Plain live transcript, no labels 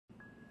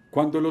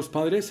Cuando los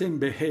padres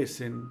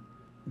envejecen,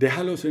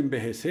 déjalos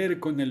envejecer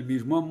con el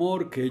mismo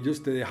amor que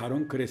ellos te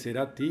dejaron crecer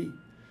a ti.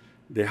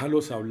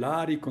 Déjalos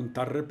hablar y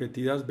contar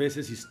repetidas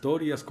veces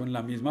historias con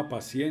la misma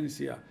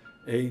paciencia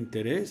e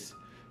interés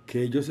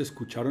que ellos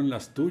escucharon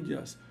las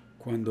tuyas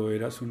cuando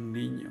eras un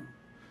niño.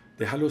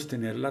 Déjalos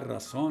tener la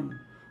razón,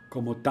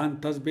 como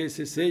tantas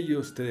veces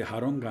ellos te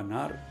dejaron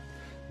ganar.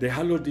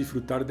 Déjalos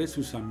disfrutar de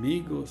sus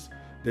amigos,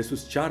 de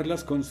sus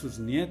charlas con sus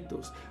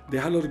nietos.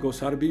 Déjalos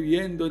gozar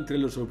viviendo entre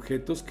los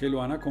objetos que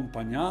lo han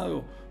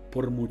acompañado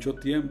por mucho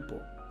tiempo,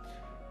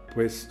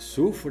 pues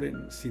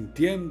sufren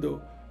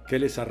sintiendo que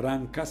les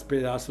arrancas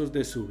pedazos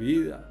de su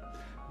vida.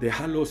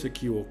 Déjalos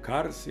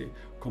equivocarse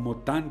como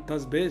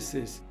tantas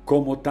veces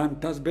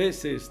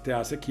te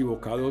has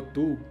equivocado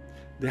tú.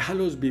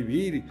 Déjalos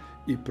vivir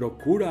y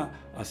procura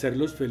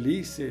hacerlos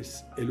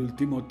felices el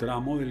último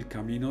tramo del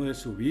camino de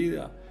su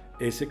vida,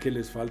 ese que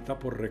les falta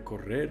por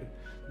recorrer,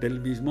 del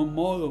mismo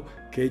modo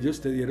que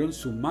ellos te dieron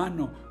su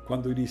mano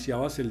cuando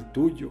iniciabas el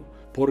tuyo,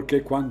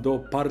 porque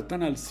cuando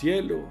partan al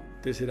cielo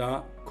te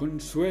será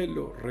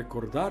consuelo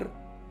recordar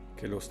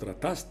que los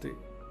trataste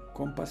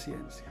con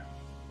paciencia.